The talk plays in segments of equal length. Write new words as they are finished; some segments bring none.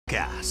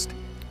forecast.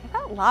 I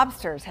thought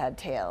lobsters had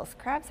tails.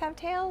 Crabs have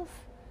tails?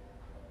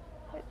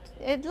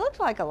 It looked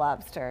like a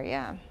lobster,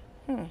 yeah.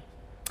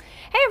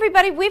 Hey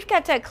everybody, we've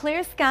got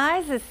clear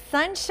skies, the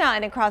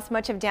sunshine across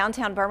much of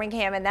downtown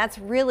Birmingham, and that's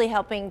really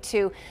helping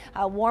to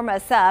warm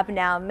us up.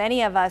 Now,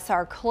 many of us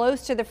are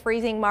close to the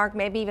freezing mark,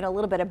 maybe even a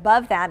little bit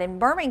above that. In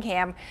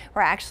Birmingham,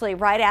 we're actually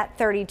right at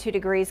 32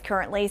 degrees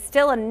currently.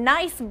 Still a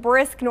nice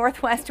brisk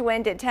northwest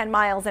wind at 10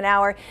 miles an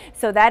hour,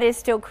 so that is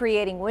still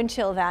creating wind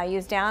chill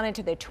values down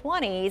into the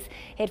 20s.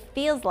 It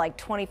feels like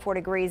 24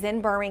 degrees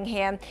in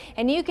Birmingham,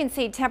 and you can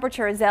see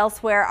temperatures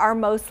elsewhere are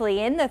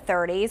mostly in the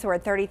 30s. We're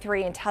at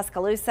 33 in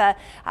Tuscaloosa,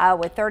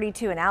 with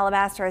 32 in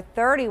Alabaster,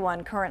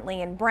 31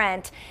 currently in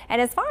Brent.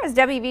 And as far as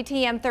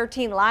WVTM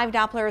 13 live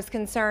Doppler is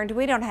concerned,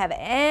 we don't have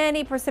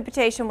any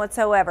precipitation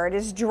whatsoever. It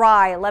is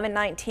dry,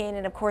 1119,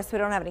 and of course we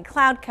don't have any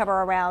cloud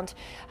cover around,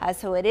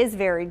 so it is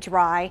very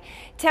dry.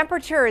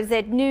 Temperatures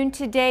at noon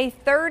today,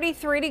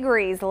 33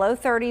 degrees, low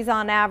 30s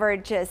on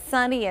average,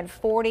 sunny and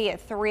 40 at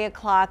 3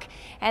 o'clock.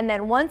 And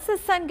then once the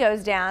sun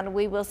goes down,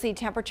 we will see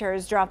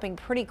temperatures dropping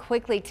pretty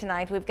quickly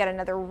tonight. We've got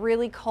another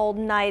really cold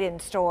night in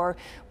store,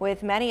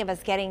 with many of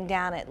us getting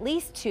down at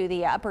least to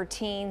the upper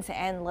teens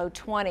and low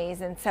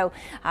 20s. And so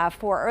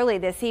for early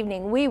this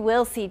evening, we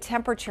will see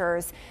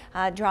temperatures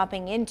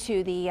dropping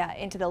into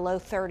the low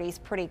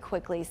 30s pretty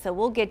quickly. So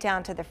we'll get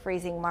down to the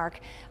freezing mark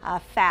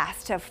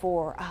fast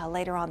for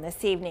later on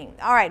this evening.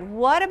 All right,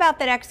 what about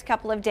the next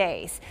couple of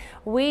days?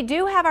 We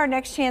do have our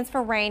next chance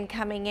for rain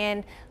coming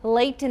in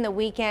late in the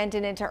weekend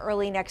and into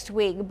early next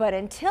week. But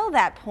until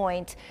that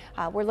point,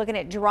 we're looking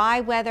at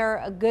dry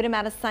weather, a good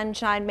amount of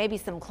sunshine, maybe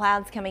some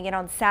clouds coming in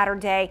on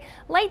Saturday.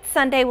 Late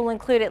Sunday will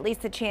include at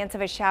least a chance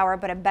of a shower,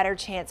 but a better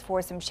chance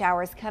for some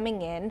showers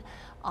coming in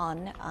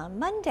on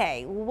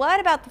Monday. What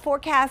about the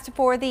forecast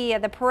for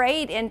the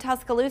parade in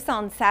Tuscaloosa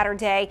on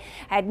Saturday?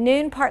 At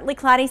noon, partly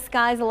cloudy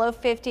skies, the low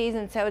 50s,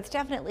 and so it's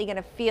definitely going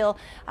to feel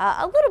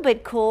a little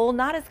bit cool.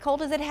 Not as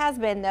cold as it has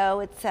been, though.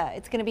 It's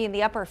going to be in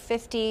the upper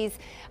 50s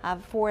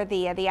for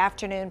the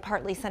afternoon,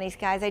 partly sunny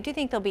skies. I do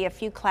think there'll be a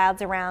few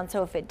clouds around,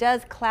 so if it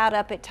does cloud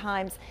up at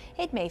times,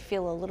 it may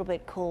feel a little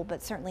bit cool,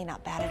 but certainly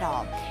not bad at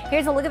all.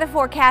 Here's a look at the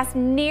forecast.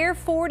 Near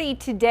 40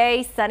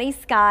 today, sunny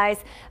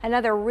skies.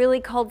 Another really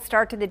cold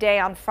start to the day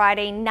on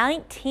Friday,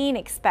 19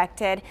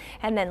 expected,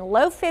 and then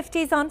low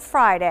 50s on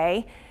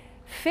Friday,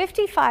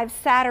 55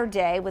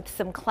 Saturday with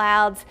some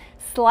clouds,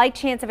 slight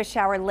chance of a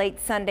shower late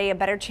Sunday, a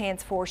better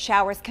chance for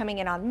showers coming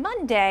in on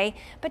Monday,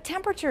 but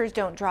temperatures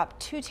don't drop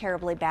too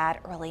terribly bad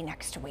early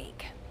next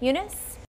week. Eunice?